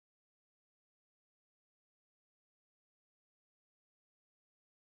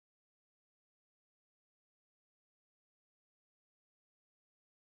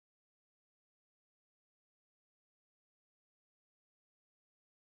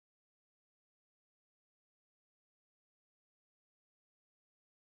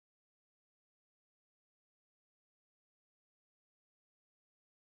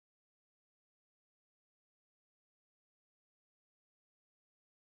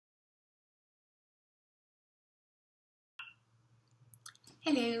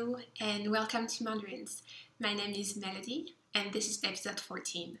Hello and welcome to Mandarines. My name is Melody and this is episode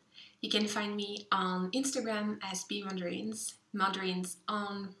 14. You can find me on Instagram as bmandarines, mandarines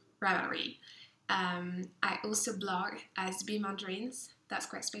on Ravelry. I also blog as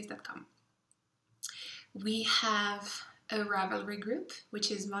bmandarines.squarespace.com. We have a Ravelry group which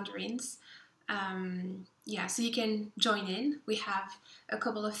is Mandarines. So you can join in. We have a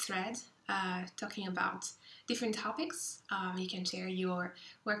couple of threads talking about different topics. You can share your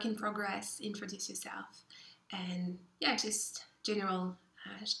work in progress, introduce yourself, and just general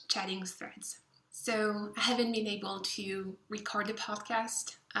chatting threads. So I haven't been able to record the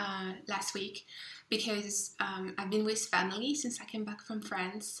podcast last week because I've been with family since I came back from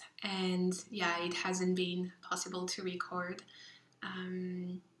France, and it hasn't been possible to record.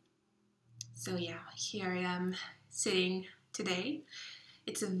 Here I am sitting today.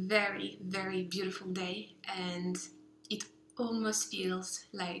 It's a very, very beautiful day and it almost feels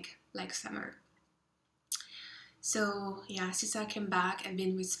like summer. So since I came back, I've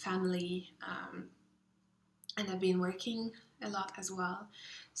been with family and I've been working a lot as well.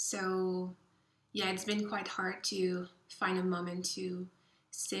 So it's been quite hard to find a moment to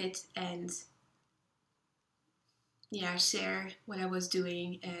sit and share what I was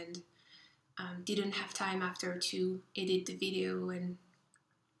doing, and didn't have time after to edit the video and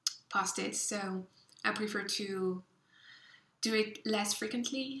post it, so I prefer to do it less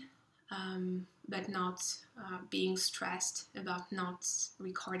frequently, but not being stressed about not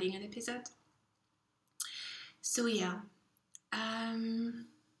recording an episode. So I'm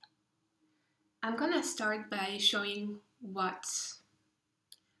gonna start by showing what's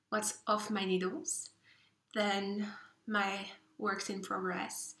off my needles, then my works in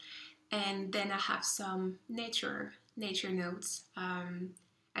progress, and then I have some nature notes.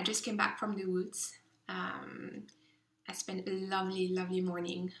 I just came back from the woods. I spent a lovely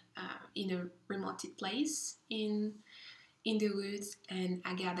morning in a remote place in the woods, and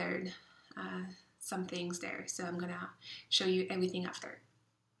I gathered some things there. So I'm gonna show you everything after.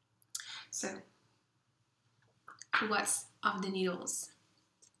 So, what's off the needles?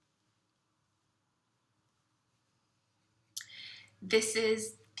 This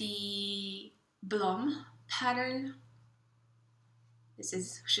is the Blom pattern. This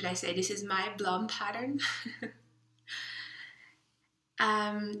is my Blom pattern.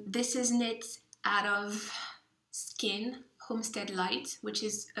 This is knit out of Skin Homestead Light, which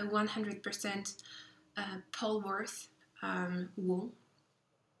is a 100% Polwarth wool.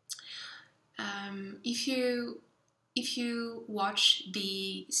 If you watch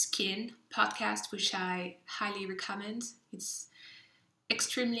the Skin podcast, which I highly recommend, it's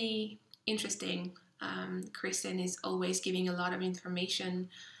extremely interesting. Kristen is always giving a lot of information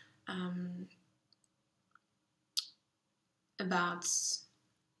about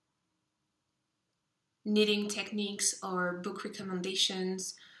knitting techniques or book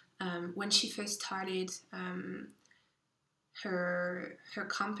recommendations. When she first started her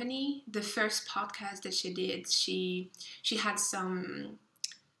company, the first podcast that she did, she had some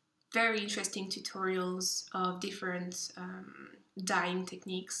very interesting tutorials of different dyeing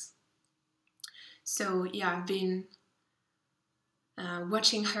techniques. So I've been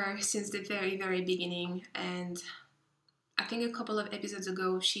watching her since the very, very beginning, and I think a couple of episodes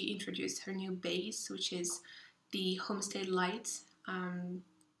ago she introduced her new base, which is the Homestead Light, and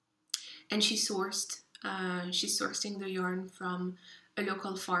she's sourcing the yarn from a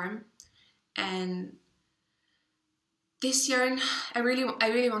local farm. And this yarn, I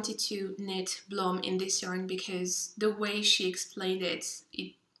really wanted to knit Blom in this yarn because the way she explained it,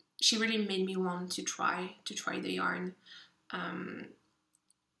 she really made me want to try the yarn.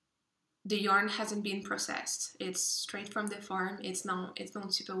 The yarn hasn't been processed; it's straight from the farm. It's not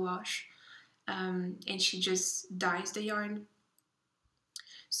superwash, and she just dyes the yarn.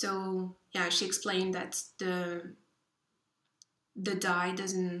 So she explained that the dye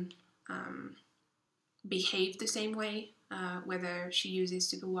doesn't behave the same way, whether she uses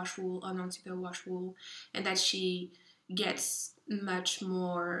superwash wool or non-superwash wool, and that she gets much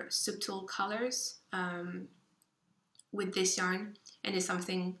more subtle colors with this yarn, and it's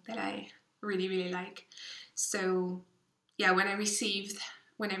something that I really like. So when I received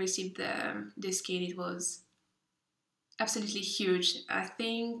the skein, it was absolutely huge. I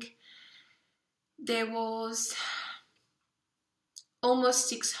think there was almost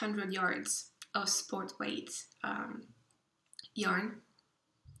 600 yards of sport weight yarn.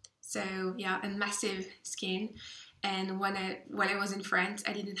 So a massive skein. And when I was in France,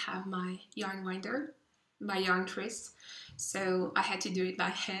 I didn't have my yarn winder, my yarn twist, so I had to do it by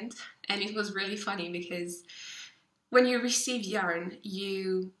hand, and it was really funny because when you receive yarn,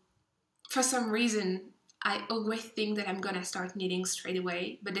 for some reason, I always think that I'm gonna start knitting straight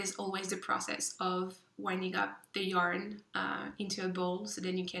away, but there's always the process of winding up the yarn into a ball so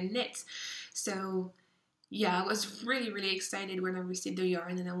then you can knit. So yeah, I was really, really excited when I received the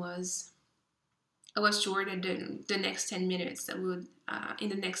yarn, and I was sure that the next 10 minutes in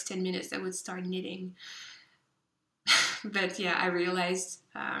the next 10 minutes I would start knitting. But yeah, I realized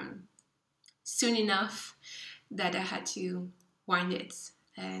soon enough that I had to wind it,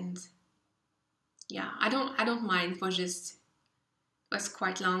 and yeah, I don't mind. It was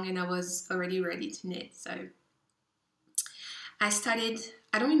quite long, and I was already ready to knit. So I started.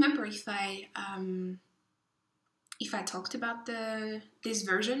 I don't remember if I talked about this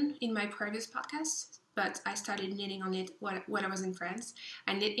version in my previous podcast, but I started knitting on it when I was in France.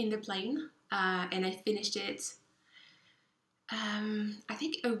 I knit in the plane, and I finished it. I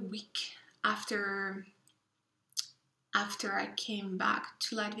think a week after I came back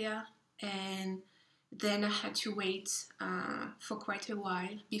to Latvia, and then I had to wait for quite a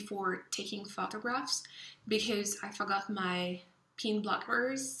while before taking photographs because I forgot my pin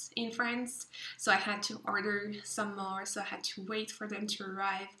blockers in France, so I had to order some more, so I had to wait for them to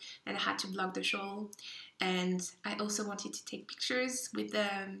arrive, and I had to block the shawl. And I also wanted to take pictures with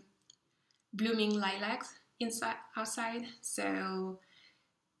the blooming lilacs outside, so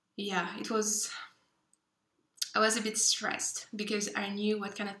yeah, I was a bit stressed because I knew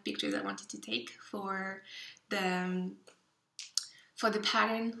what kind of pictures I wanted to take for the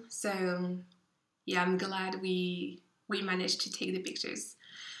pattern. So yeah, I'm glad we managed to take the pictures.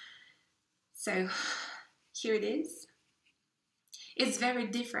 So here it is. It's very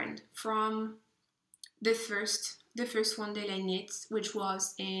different from the first one that I knit, which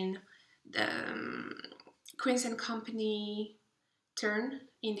was in the Queens and Company turn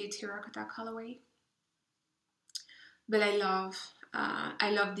in the terracotta colorway. But I love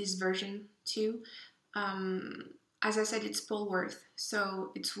this version too. As I said, it's Polwarth,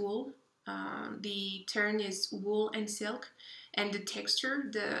 so it's wool. The turn is wool and silk, and the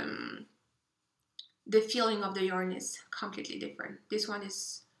texture, the feeling of the yarn is completely different. This one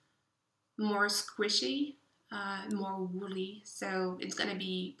is more squishy, more woolly, so it's gonna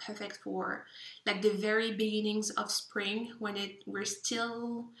be perfect for like the very beginnings of spring when we're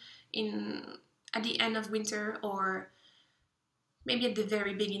still at the end of winter, or maybe at the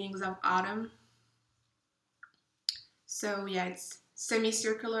very beginnings of autumn. So yeah, it's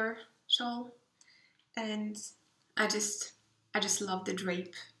semicircular shawl, and I just love the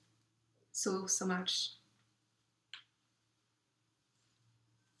drape so much.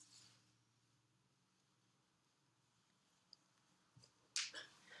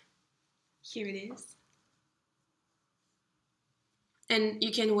 Here it is. And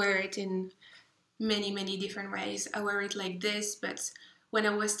you can wear it in many different ways. I wear it like this, but when I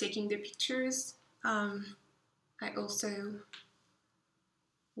was taking the pictures, I also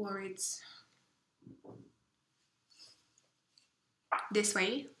wore it this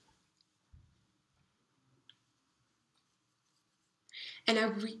way. And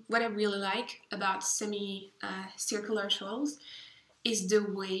what I really like about semi-circular shawls is the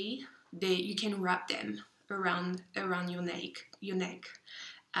way you can wrap them around your neck.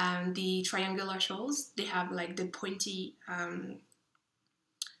 The triangular shawls, they have like the pointy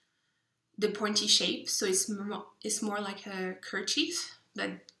shape, so it's more like a kerchief.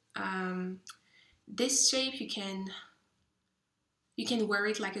 But this shape, you can wear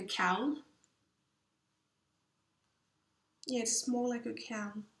it like a cowl. Yeah, it's more like a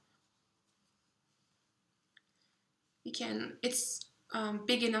cowl. It's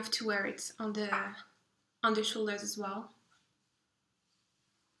big enough to wear it on the shoulders as well.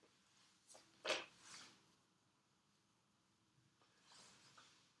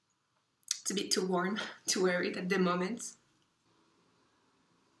 It's a bit too warm to wear it at the moment.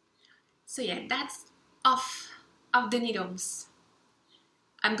 So yeah, that's off of the needles.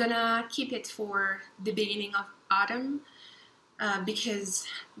 I'm gonna keep it for the beginning of autumn because,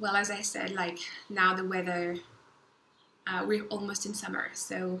 well, as I said, like now the weather, we're almost in summer,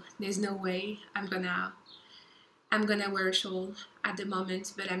 so there's no way I'm gonna wear a shawl at the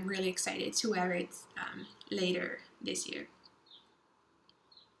moment, but I'm really excited to wear it later this year.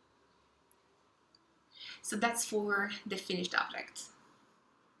 So that's for the finished object.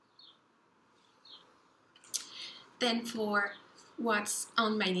 Then for what's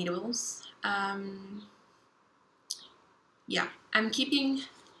on my needles, yeah, I'm keeping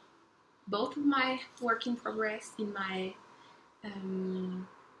both of my work in progress in my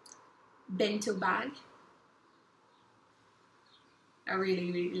bento bag. I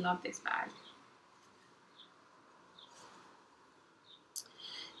really love this bag.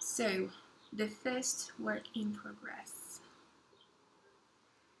 So the first work in progress.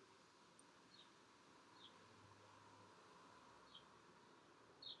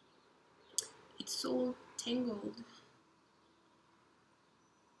 It's all tangled.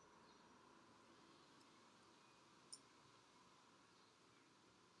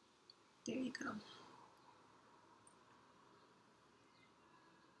 There you go.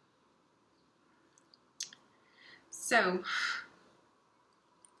 So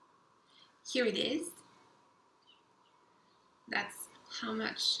here it is. That's how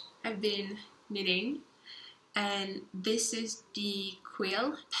much I've been knitting. And this is the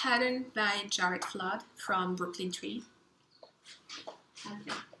quill pattern by Jared Flood from Brooklyn Tree. I have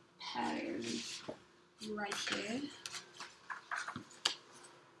the pattern right here.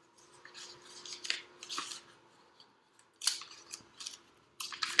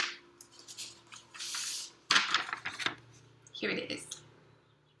 Here it is.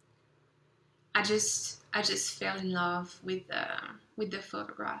 I just fell in love with the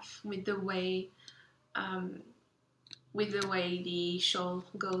photograph, with the way the shawl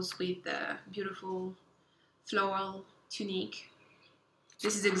goes with the beautiful floral tunic.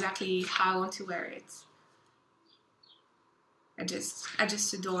 This is exactly how I want to wear it. I just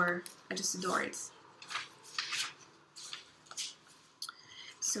adore it.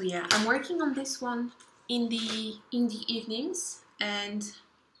 So yeah, I'm working on this one in the evenings, and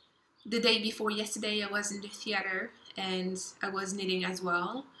the day before yesterday I was in the theater and I was knitting as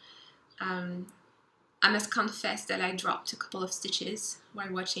well. I must confess that I dropped a couple of stitches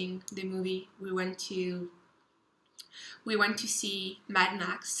while watching the movie. We went to see Mad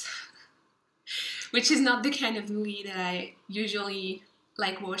Max, which is not the kind of movie that I usually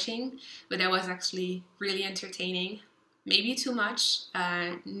like watching, but that was actually really entertaining. Maybe too much.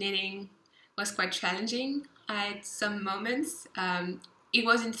 Knitting was quite challenging at some moments. It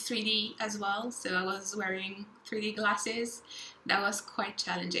was in 3D as well, so I was wearing 3D glasses. That was quite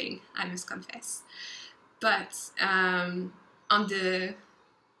challenging, I must confess. But on the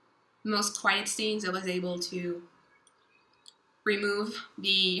most quiet scenes, I was able to remove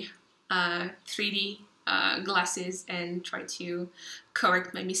the 3D glasses and try to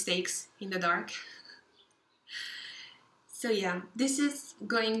correct my mistakes in the dark. So yeah, this is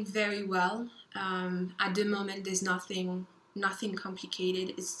going very well. At the moment, there's nothing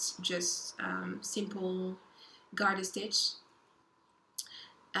complicated. It's just simple garter stitch.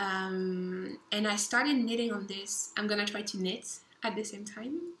 And I started knitting on this. I'm gonna try to knit at the same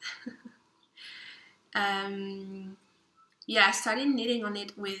time. Yeah, I started knitting on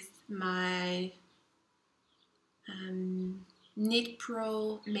it with my Knit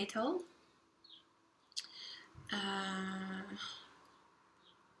Pro metal.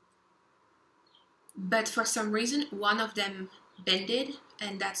 But for some reason, one of them bended,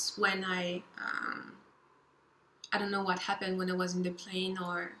 and that's when I don't know what happened when I was in the plane,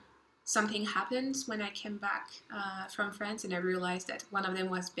 or something happened when I came back from France, and I realized that one of them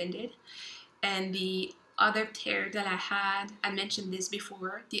was bended. And the other pair that I had, I mentioned this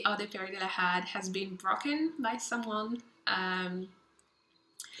before, the other pair that I had has been broken by someone.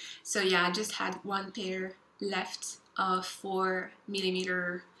 So yeah, I just had one pair left of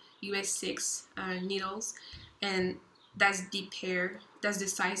 4mm US 6 needles, and that's the pair, that's the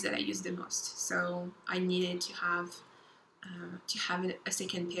size that I use the most. So I needed to have a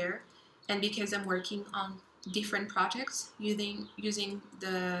second pair, and because I'm working on different projects using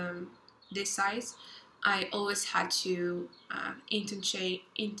this size, I always had to interchange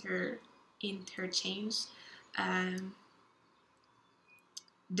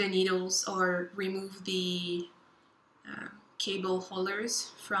the needles or remove the cable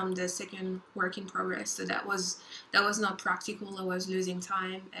holders from the second work in progress. So that was not practical. I was losing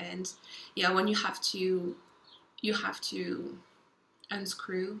time, and yeah, when you have to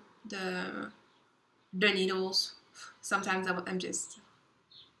unscrew the needles, sometimes I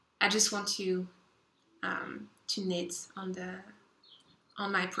just want to knit on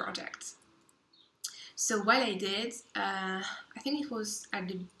my project. So what I did, I think it was at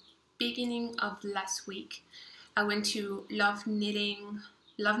the beginning of last week, I went to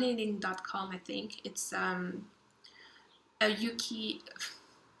loveKnitting.com. I think it's a UK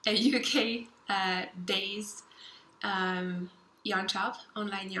based yarn shop,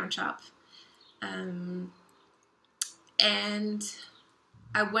 online yarn shop, and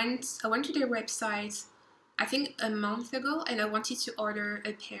I went to their website, I think a month ago, and I wanted to order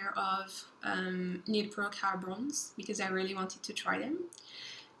a pair of Knit Pro Carbons because I really wanted to try them,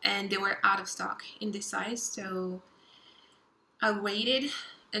 and they were out of stock in this size. So I waited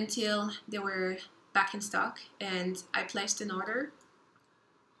until they were back in stock, and I placed an order.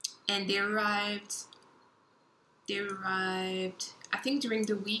 and they arrived I think during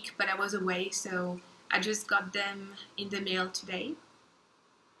the week, but I was away, so I just got them in the mail today.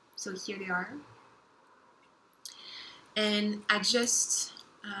 So here they are. And I just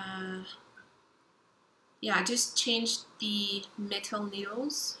I just changed the metal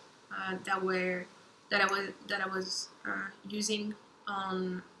needles that I was using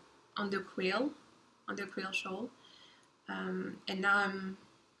on the quill shawl, and now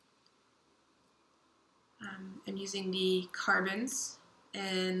I'm using the carbons,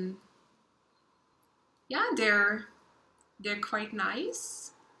 and yeah, they're quite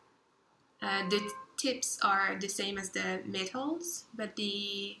nice. The tips are the same as the metals, but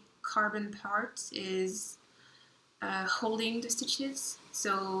the carbon part is holding the stitches,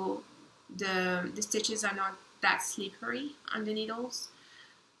 so the stitches are not that slippery on the needles.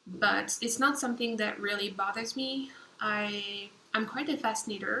 But it's not something that really bothers me. I'm quite a fast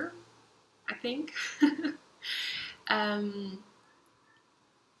knitter, I think.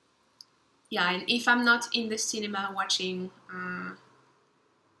 Yeah, and if I'm not in the cinema watching an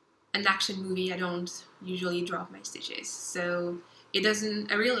action movie, I don't usually drop my stitches. So it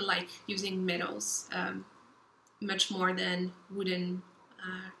doesn't. I really like using metals much more than wooden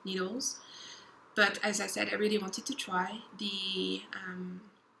needles. But as I said, I really wanted to try the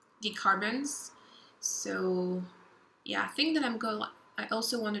carbons. So yeah, I think that I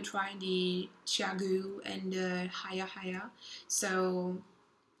also want to try the Chiagu and the Haya. So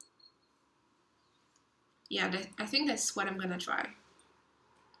yeah, I think that's what I'm gonna try.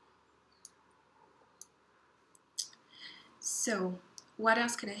 So what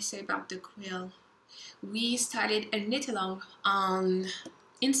else can I say about the quill? We started a knit along on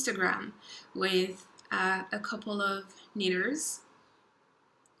Instagram with a couple of knitters.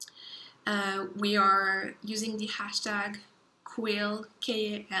 We are using the hashtag quill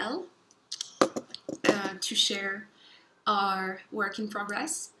KAL to share our work in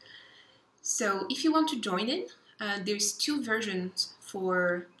progress. So if you want to join in, there's two versions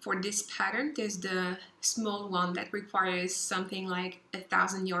for this pattern. There's the small one that requires something like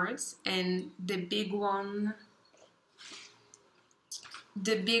 1,000 yards, and the big one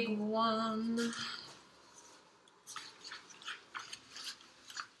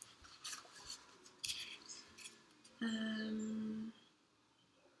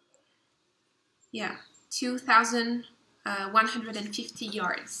yeah, 2,150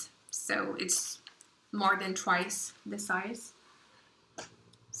 yards. So it's more than twice the size.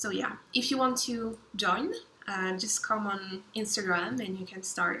 So yeah, if you want to join, just come on Instagram and you can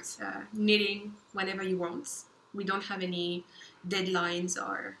start knitting whenever you want. We don't have any deadlines,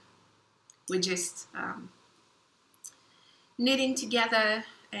 or we're just knitting together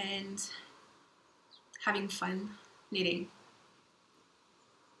and having fun knitting.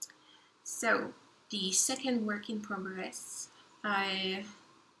 So the second work in progress, I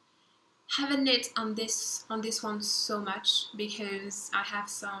haven't knit on this one so much because I have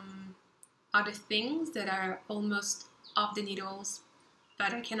some other things that are almost off the needles,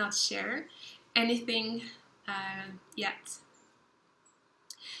 but I cannot share anything yet.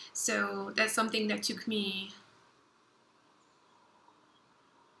 So that's something that took me,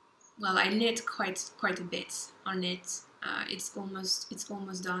 well, I knit quite a bit on it. It's almost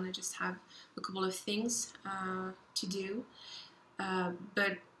done. I just have a couple of things to do,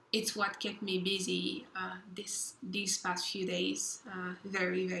 but it's what kept me busy these past few days.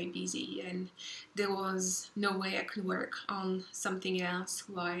 Very busy, and there was no way I could work on something else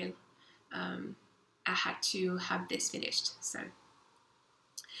while I had to have this finished. So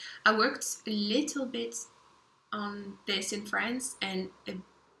I worked a little bit on this in France and a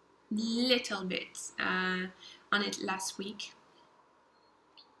little bit on it last week.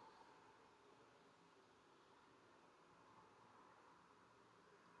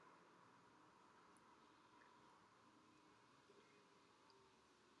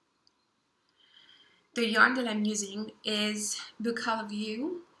 The yarn that I'm using is Buckle of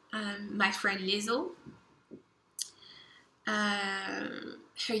You, my friend Lizzle.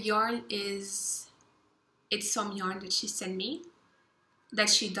 Her yarn it's some yarn that she sent me, that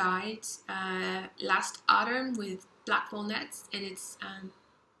she dyed last autumn with black walnuts, and it's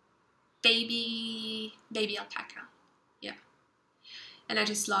baby alpaca. Yeah, and I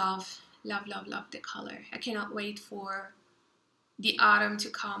just love the color. I cannot wait for the autumn to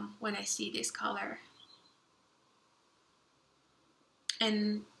come when I see this color.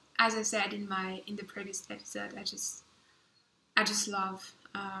 And as I said in the previous episode, I just love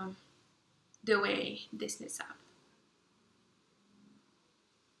the way this knits up.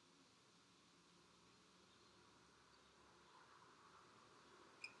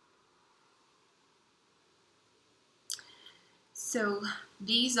 So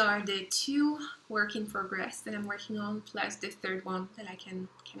these are the 2 work in progress that I'm working on, plus the 3rd one that I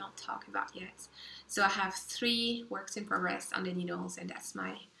cannot talk about yet. So I have 3 works in progress on the needles, and that's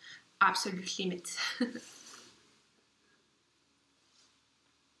my absolute limit.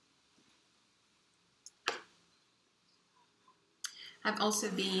 I've also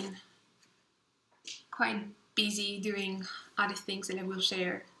been quite busy doing other things that I will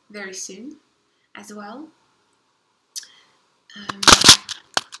share very soon as well.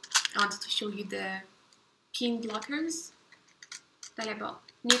 I wanted to show you the pin blockers that I bought.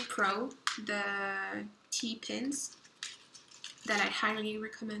 Knit Pro, the T-pins that I highly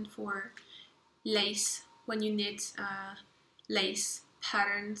recommend for lace, when you knit lace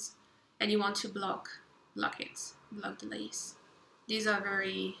patterns and you want to block the lace. These are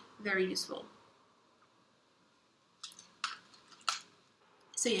very, very useful.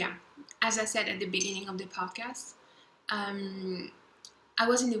 So yeah, as I said at the beginning of the podcast, I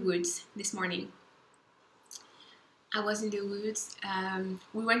was in the woods this morning. We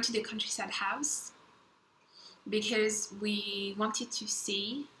went to the countryside house because we wanted to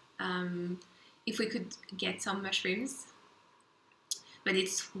see if we could get some mushrooms, but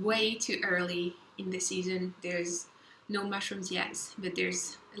it's way too early in the season. There's no mushrooms yet, but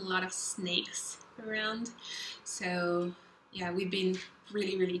there's a lot of snakes around. So yeah, we've been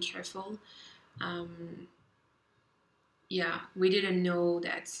really, really careful. Yeah, we didn't know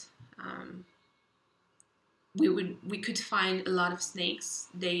that we could find a lot of snakes.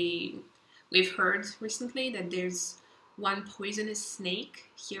 We've heard recently that there's one poisonous snake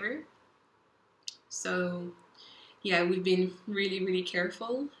here. So yeah, we've been really, really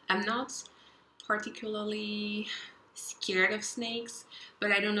careful. I'm not particularly scared of snakes,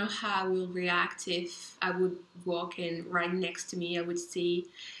 but I don't know how I will react if I would walk and right next to me I would see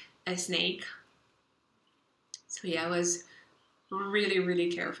a snake. So yeah, I was really, really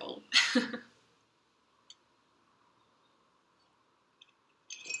careful.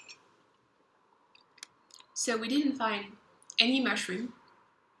 So we didn't find any mushroom,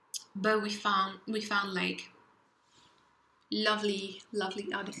 but we found like lovely,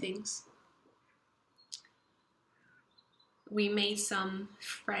 lovely other things. We made some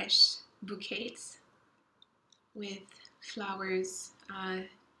fresh bouquets with flowers,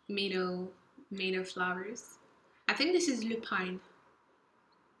 meadow flowers. I think this is lupine.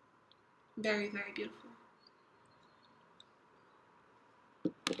 Very, very beautiful.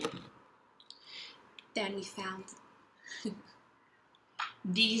 Then we found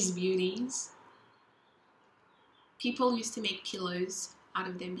these beauties. People used to make pillows out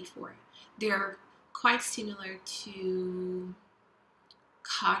of them before. They're quite similar to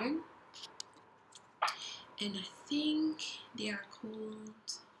cotton, and I think they are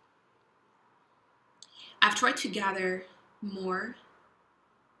called... I've tried to gather more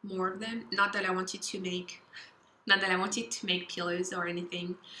of them. Not that I wanted to make pillows or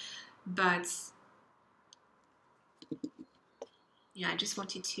anything, but yeah, I just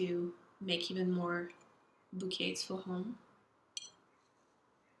wanted to make even more bouquets for home.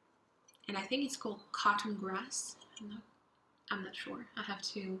 And I think it's called cotton grass. I'm not sure. I have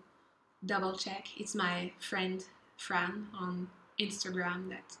to double check. It's my friend Fran on Instagram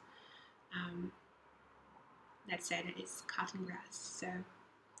that said it is cotton grass. So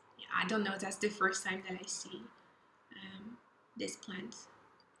yeah, I don't know. That's the first time that I see this plant.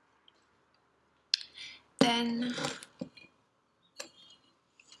 Then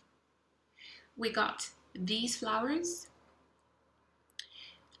we got these flowers.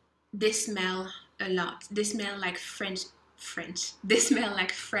 They smell a lot. They smell like French. They smell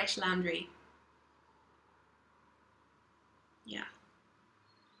like fresh laundry. Yeah.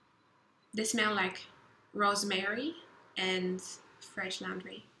 They smell like rosemary and fresh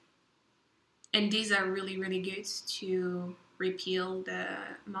laundry. And these are really, really good to repel the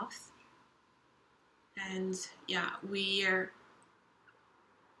moth. And yeah,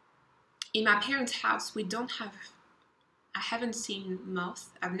 in my parents' house, we don't have... I haven't seen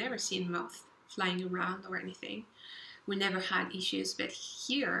moth. I've never seen moth flying around or anything. We never had issues, but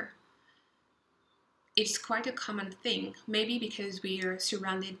here it's quite a common thing. Maybe because we are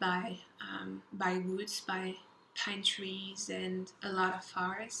surrounded by woods, by pine trees and a lot of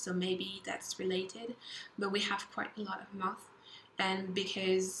forests, so maybe that's related. But we have quite a lot of moth, and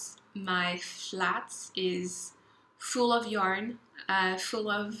because my flat is full of yarn, I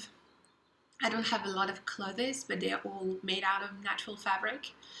don't have a lot of clothes, but they're all made out of natural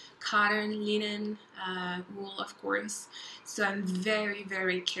fabric, cotton, linen, wool, of course. So I'm very,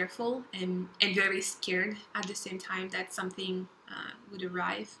 very careful and very scared at the same time that something would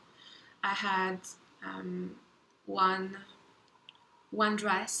arrive. I had one one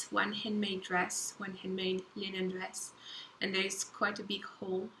dress, one handmade linen dress, and there's quite a big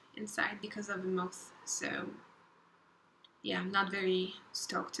hole inside because of the moth. So yeah, I'm not very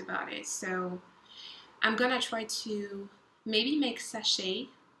stoked about it. So I'm gonna try to maybe make sachet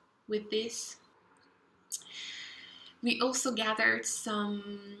with this. We also gathered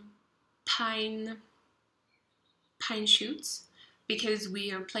some pine shoots because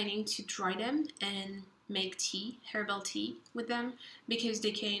we are planning to dry them and make tea, herbal tea with them, because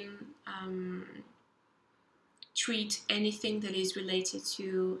they can treat anything that is related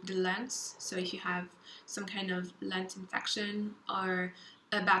to the lungs. So if you have some kind of lung infection or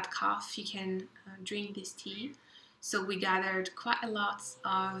a bad cough, you can drink this tea. So we gathered quite a lot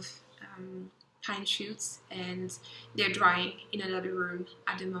of pine shoots, and they're drying in another room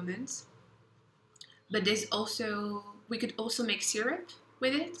at the moment. But there's also, we could also make syrup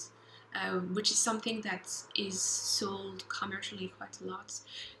with it, which is something that is sold commercially quite a lot.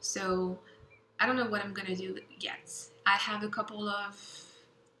 So I don't know what I'm gonna do yet. I have a couple of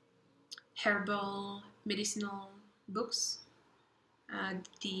herbal medicinal books. I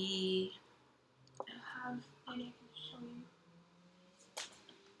have, and I can show you.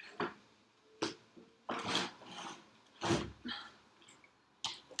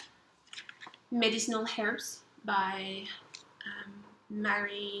 Medicinal Herbs by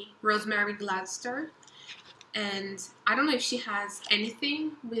Rosemary Gladster, and I don't know if she has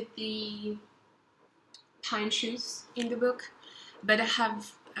anything with the pine shoots in the book, but I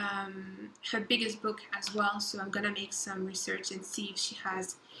have her biggest book as well, so I'm gonna make some research and see if she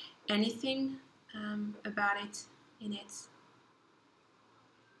has anything about it in it.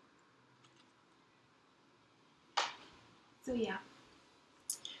 So yeah,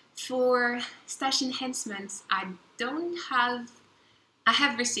 for stash enhancements, I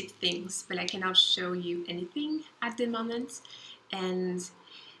have received things, but I cannot show you anything at the moment. And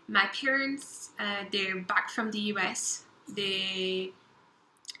my parents, they're back from the US. They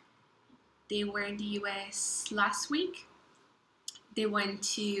were in the US last week. They went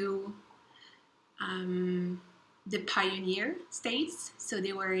to the Pioneer States. So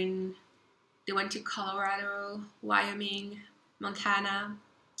they went to Colorado, Wyoming, Montana,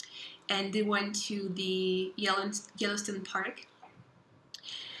 and they went to the Yellowstone Park.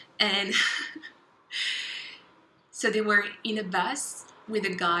 And so they were in a bus with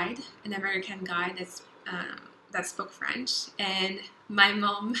a guide, an American guide that spoke French. And my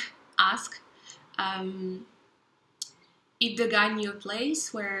mom asked if the guy knew a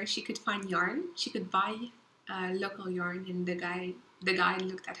place where she could find yarn, she could buy local yarn. And the guy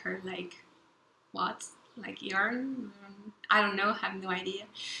looked at her like, what? Like yarn? I don't know, have no idea.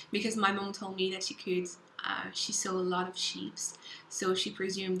 Because my mom told me that she saw a lot of sheep, so she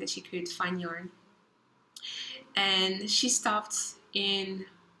presumed that she could find yarn. And she stopped in,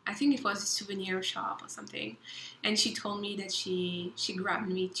 I think it was a souvenir shop or something, and she told me that she grabbed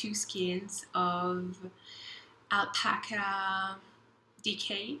me 2 skins of alpaca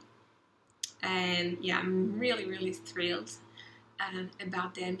DK, and yeah, I'm really, really thrilled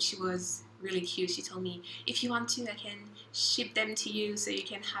about them. She was really cute. She told me, if you want to, I can ship them to you so you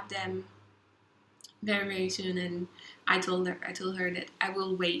can have them very, very soon. And I told her that I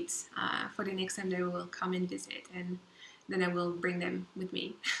will wait for the next time they will come and visit, and then I will bring them with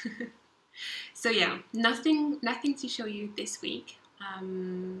me. So yeah, nothing to show you this week.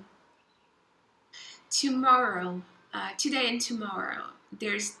 Tomorrow, today and tomorrow,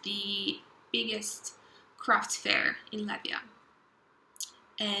 there's the biggest craft fair in Latvia.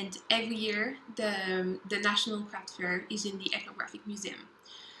 And every year, the National Craft Fair is in the Ethnographic Museum.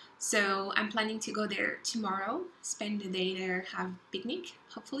 So I'm planning to go there tomorrow, spend the day there, have picnic,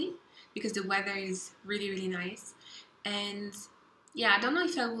 hopefully, because the weather is really, really nice. And yeah, I don't know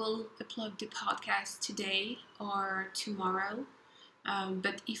if I will upload the podcast today or tomorrow.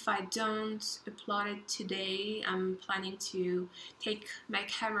 But if I don't upload it today, I'm planning to take my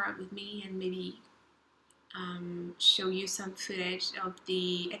camera with me and maybe show you some footage of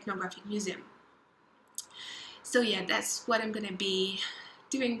the Ethnographic Museum. So yeah, that's what I'm gonna be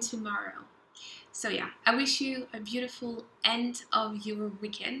doing tomorrow. So yeah, I wish you a beautiful end of your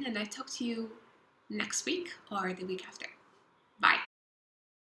weekend, and I talk to you next week or the week after.